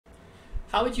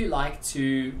How would you like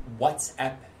to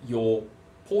WhatsApp your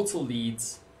portal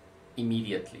leads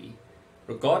immediately,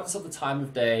 regardless of the time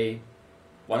of day,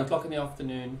 1 o'clock in the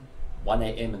afternoon, 1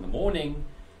 a.m. in the morning?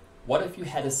 What if you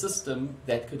had a system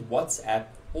that could WhatsApp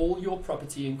all your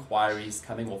property inquiries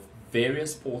coming off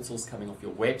various portals, coming off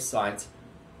your website,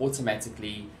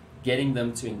 automatically getting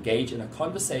them to engage in a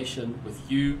conversation with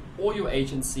you or your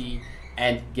agency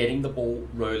and getting the ball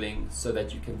rolling so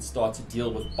that you can start to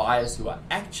deal with buyers who are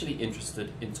actually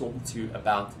interested in talking to you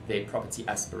about their property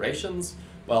aspirations?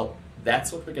 Well,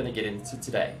 that's what we're going to get into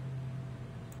today.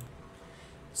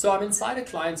 So I'm inside a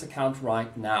client's account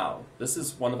right now. This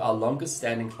is one of our longest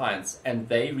standing clients, and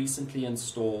they recently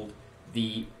installed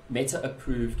the Meta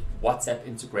approved WhatsApp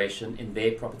integration in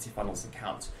their Property Funnels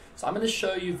account. So I'm going to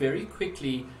show you very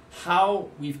quickly how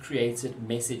we've created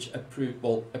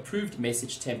approved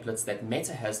message templates that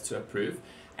Meta has to approve,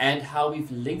 and how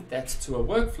we've linked that to a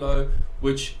workflow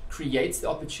which creates the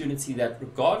opportunity that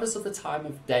regardless of the time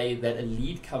of day that a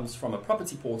lead comes from a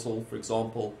property portal, for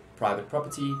example, Private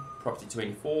Property,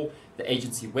 Property24, the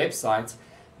agency website,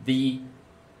 the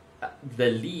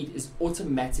lead is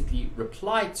automatically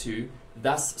replied to,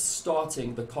 thus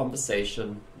starting the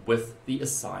conversation with the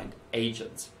assigned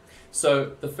agent.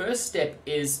 So the first step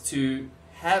is to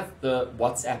have the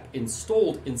WhatsApp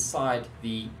installed inside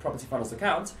the Property Funnels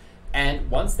account, and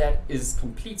once that is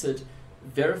completed,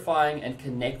 verifying and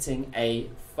connecting a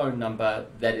phone number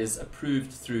that is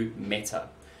approved through Meta.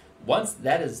 Once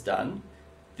that is done,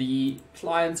 the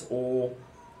client or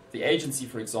the agency,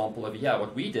 for example, over here,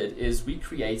 what we did is we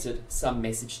created some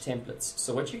message templates.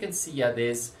 So what you can see here,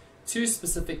 there's two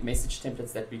specific message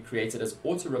templates that we created as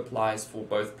auto replies for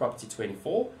both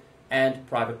Property24 and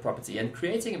Private Property. And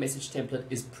creating a message template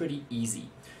is pretty easy.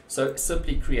 So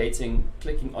simply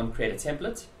clicking on create a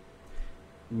template,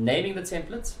 naming the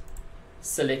template,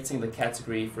 selecting the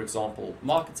category, for example,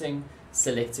 marketing,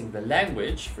 selecting the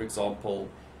language, for example,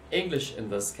 English in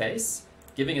this case,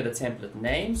 giving it a template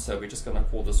name. So we're just going to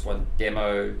call this one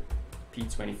Demo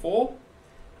P24,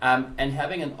 and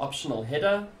having an optional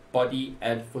header, body,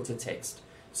 and footer text.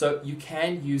 So you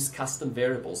can use custom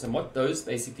variables. And what those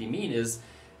basically mean is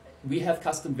we have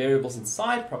custom variables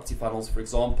inside Property Funnels. For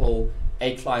example,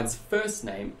 a client's first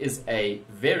name is a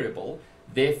variable.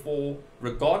 Therefore,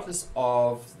 regardless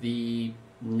of the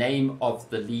name of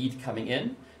the lead coming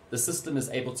in, the system is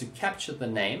able to capture the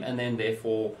name and then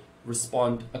therefore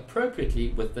respond appropriately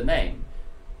with the name.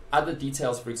 Other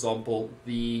details, for example,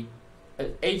 the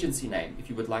agency name, if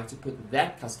you would like to put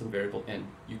that custom variable in,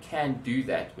 you can do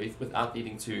that without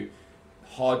needing to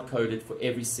hard code it for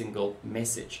every single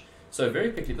message. So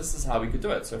very quickly, this is how we could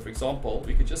do it. So for example,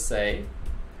 we could just say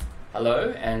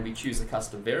hello, and we choose a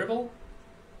custom variable.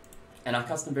 And our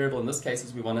custom variable in this case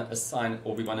is we want to assign,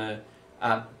 or we want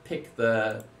to pick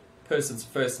the person's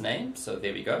first name. So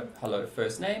there we go, hello,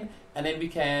 first name. And then we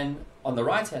can, on the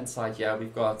right hand side here,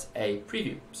 we've got a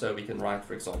preview. So we can write,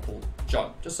 for example,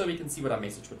 John, just so we can see what our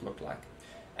message would look like.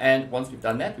 And once we've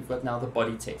done that, we've got now the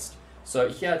body text. So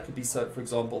here it could be, so for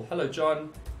example, hello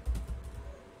John,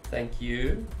 thank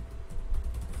you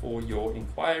for your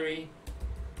inquiry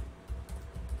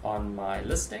on my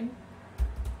listing.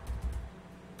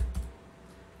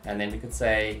 And then we could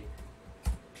say,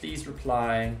 please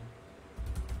reply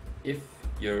if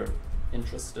you're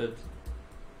interested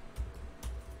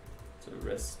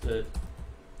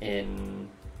in,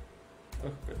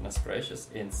 oh goodness gracious,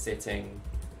 in setting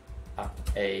up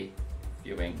a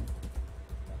viewing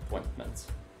appointment.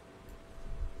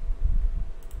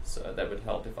 So that would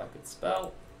help if I could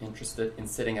spell interested in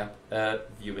setting up a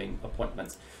viewing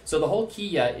appointment. So the whole key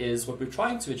here is what we're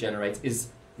trying to generate is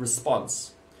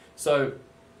response. So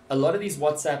a lot of these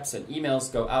WhatsApps and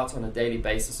emails go out on a daily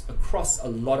basis across a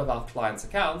lot of our clients'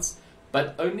 accounts,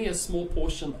 but only a small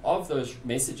portion of those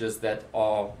messages that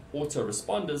are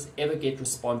autoresponders ever get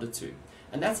responded to.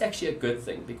 And that's actually a good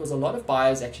thing, because a lot of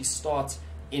buyers actually start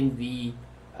in the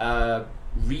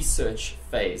research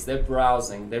phase. They're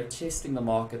browsing, they're testing the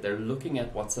market, they're looking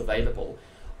at what's available.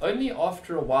 Only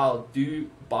after a while do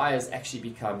buyers actually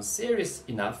become serious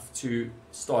enough to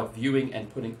start viewing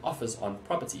and putting offers on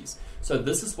properties. So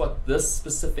this is what this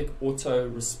specific auto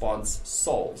response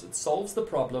solves. It solves the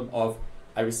problem of,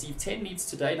 I received 10 leads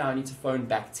today, now I need to phone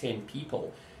back 10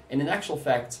 people. And in actual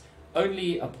fact,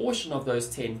 only a portion of those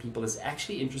 10 people is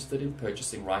actually interested in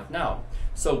purchasing right now.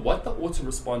 So what the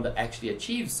autoresponder actually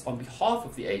achieves on behalf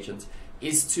of the agent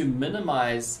is to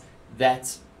minimize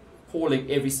that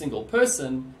calling every single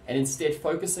person and instead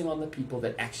focusing on the people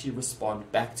that actually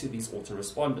respond back to these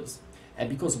autoresponders. And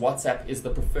because WhatsApp is the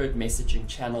preferred messaging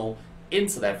channel in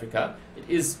South Africa, it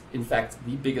is in fact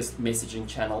the biggest messaging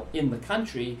channel in the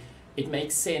country, it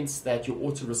makes sense that your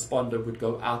autoresponder would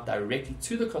go out directly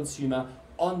to the consumer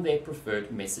on their preferred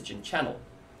messaging channel.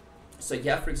 So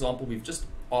here, for example, we've just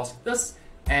asked this,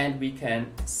 and we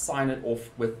can sign it off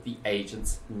with the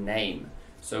agent's name.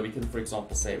 So we can, for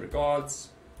example, say regards,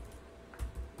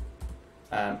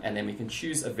 and then we can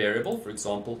choose a variable, for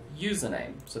example,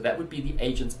 username. So that would be the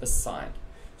agent assigned.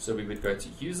 So we would go to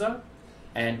user,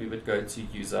 and we would go to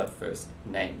user first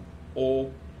name,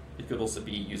 or it could also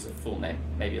be user full name,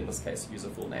 maybe in this case, user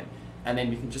full name. And then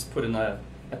we can just put in a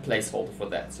placeholder for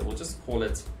that. So we'll just call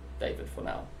it David for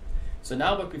now. So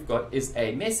now what we've got is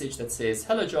a message that says,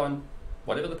 hello John,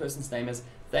 whatever the person's name is,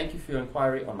 thank you for your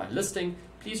inquiry on my listing.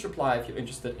 Please reply if you're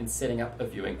interested in setting up a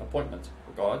viewing appointment.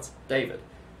 Regards, David.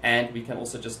 And we can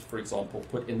also just, for example,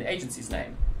 put in the agency's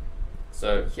name.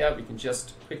 So here we can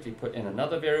just quickly put in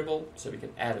another variable. So we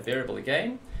can add a variable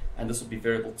again, and this will be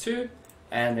variable 2.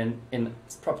 And then in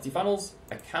Property Funnels,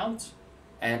 account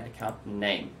and account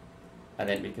name. And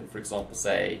then we can, for example,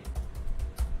 say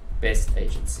best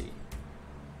agency.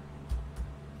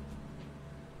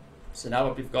 So now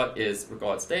what we've got is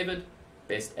regards David,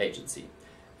 best agency.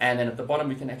 And then at the bottom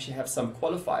we can actually have some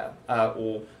qualifier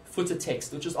or footer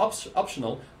text, which is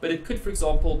optional, but it could, for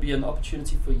example, be an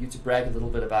opportunity for you to brag a little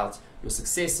bit about your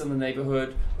success in the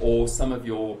neighborhood, or some of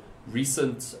your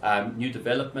recent new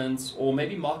developments, or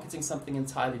maybe marketing something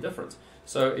entirely different.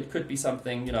 So it could be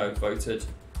something, you know, voted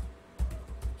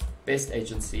best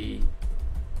agency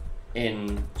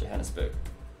in Johannesburg.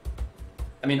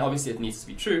 I mean, obviously it needs to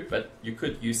be true, but you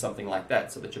could use something like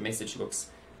that so that your message looks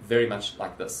very much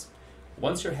like this.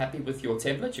 Once you're happy with your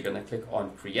template, you're going to click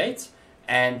on create,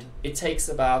 and it takes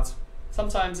about,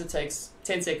 sometimes it takes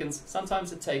 10 seconds,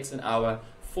 sometimes it takes an hour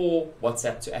for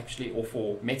WhatsApp to actually, or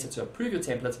for Meta to approve your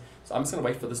template. So I'm just going to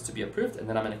wait for this to be approved, and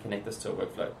then I'm going to connect this to a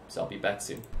workflow. So I'll be back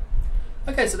soon.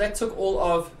 Okay, so that took all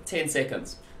of 10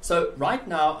 seconds. So right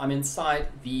now I'm inside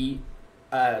the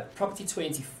Property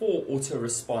 24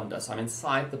 autoresponder. So I'm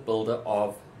inside the builder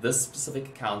of this specific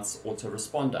account's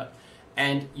autoresponder.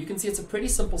 And you can see it's a pretty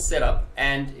simple setup.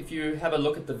 And if you have a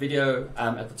look at the video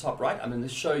at the top right, I'm going to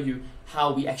show you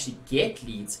how we actually get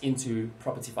leads into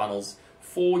Property Funnels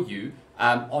for you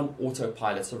on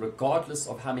autopilot. So regardless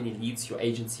of how many leads your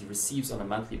agency receives on a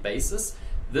monthly basis,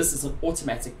 this is an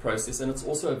automatic process, and it's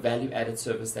also a value-added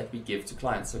service that we give to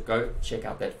clients. So go check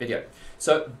out that video.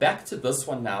 So back to this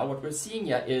one now. What we're seeing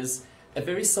here is a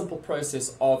very simple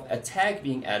process of a tag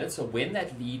being added. So when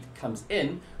that lead comes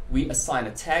in, we assign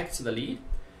a tag to the lead.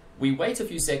 We wait a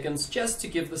few seconds just to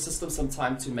give the system some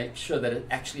time to make sure that it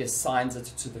actually assigns it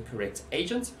to the correct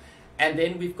agent. And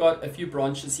then we've got a few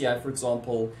branches here. For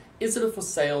example, is it a for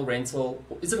sale rental?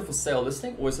 Is it a for sale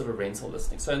listing, or is it a rental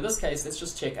listing? So in this case, let's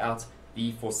just check out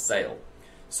the for sale.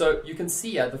 So you can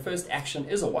see here the first action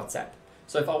is a WhatsApp.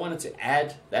 So if I wanted to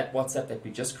add that WhatsApp that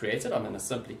we just created, I'm going to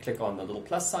simply click on the little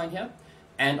plus sign here,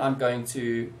 and I'm going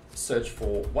to search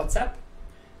for WhatsApp.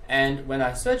 And when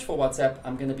I search for WhatsApp,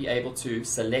 I'm going to be able to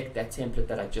select that template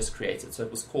that I just created. So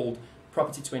it was called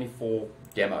Property 24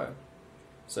 Demo.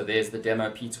 So there's the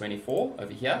demo P24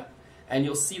 over here, and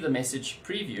you'll see the message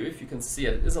preview. If you can see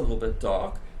it, it is a little bit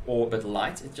dark or a bit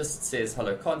light. It just says,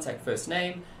 hello, contact first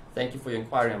name. Thank you for your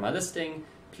inquiry on my listing.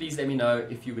 Please let me know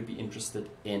if you would be interested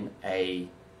in a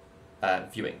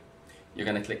viewing. You're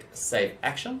going to click Save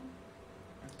Action,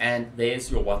 and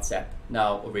there's your WhatsApp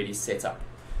now already set up.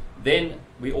 Then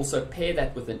we also pair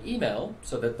that with an email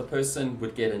so that the person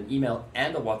would get an email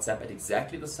and a WhatsApp at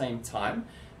exactly the same time.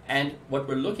 And what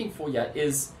we're looking for here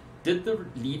is, did the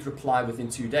lead reply within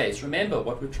 2 days? Remember,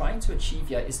 what we're trying to achieve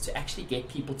here is to actually get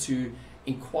people to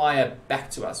inquire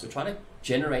back to us. We're trying to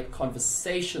generate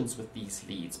conversations with these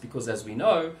leads, because as we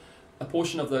know, a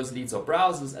portion of those leads are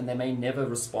browsers and they may never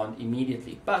respond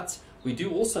immediately. But we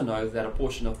do also know that a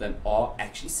portion of them are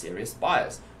actually serious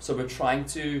buyers. So we're trying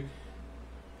to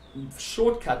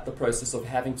shortcut the process of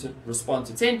having to respond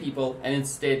to 10 people and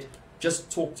instead just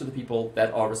talk to the people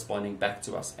that are responding back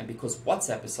to us. And because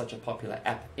WhatsApp is such a popular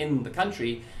app in the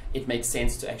country, it makes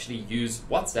sense to actually use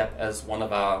WhatsApp as one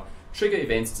of our trigger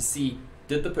events to see,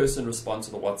 did the person respond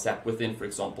to the WhatsApp within, for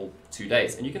example, 2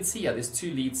 days? And you can see here, there's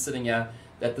 2 leads sitting here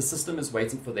that the system is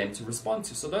waiting for them to respond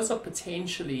to. So those are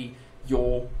potentially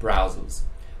your browsers.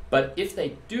 But if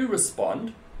they do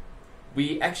respond,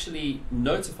 we actually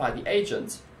notify the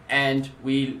agent, and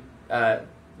we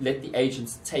let the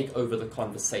agents take over the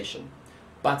conversation.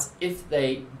 But if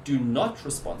they do not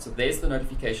respond, so there's the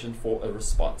notification for a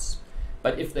response.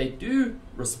 But if they do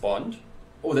respond,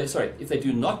 or if they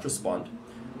do not respond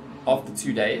after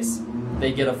 2 days,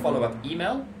 they get a follow-up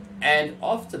email, and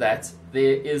after that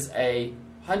there is a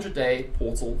 100-day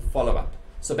portal follow-up.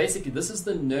 So basically this is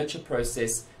the nurture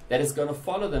process that is going to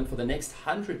follow them for the next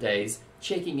 100 days,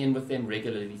 checking in with them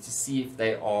regularly to see if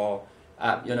they are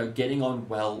getting on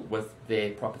well with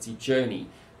their property journey.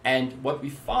 And what we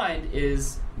find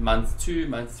is month 2,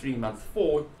 month 3, month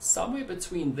 4, somewhere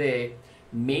between there,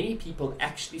 many people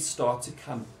actually start to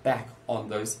come back on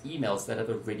those emails that have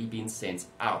already been sent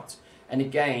out. And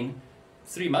again,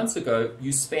 3 months ago,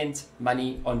 you spent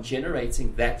money on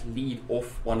generating that lead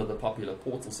off one of the popular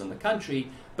portals in the country,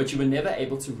 but you were never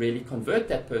able to really convert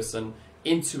that person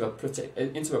into a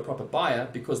proper buyer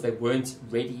because they weren't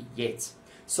ready yet.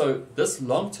 So this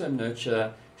long-term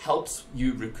nurture helps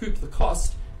you recoup the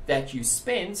cost that you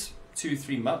spent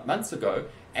 2-3 months ago,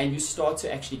 and you start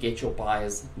to actually get your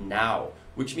buyers now,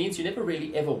 which means you never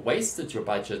really ever wasted your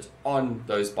budget on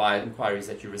those buyer inquiries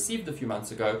that you received a few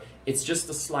months ago. It's just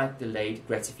a slight delayed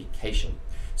gratification.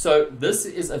 So this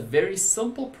is a very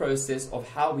simple process of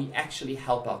how we actually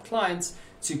help our clients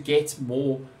to get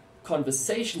more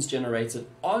conversations generated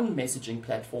on messaging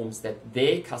platforms that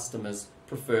their customers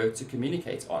prefer to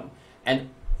communicate on. And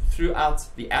throughout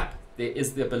the app, there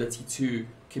is the ability to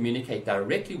communicate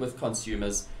directly with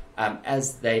consumers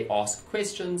as they ask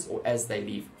questions or as they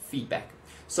leave feedback.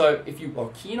 So if you are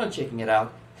keen on checking it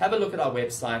out, have a look at our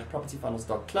website,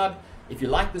 propertyfunnels.club. If you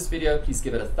like this video, please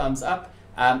give it a thumbs up,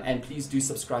 and please do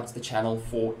subscribe to the channel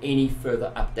for any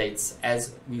further updates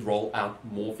as we roll out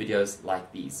more videos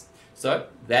like these. So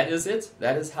that is it.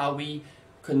 That is how we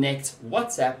connect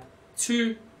WhatsApp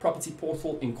to property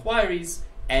portal inquiries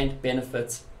and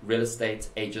benefit real estate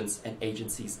agents and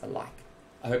agencies alike.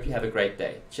 I hope you have a great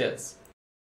day. Cheers.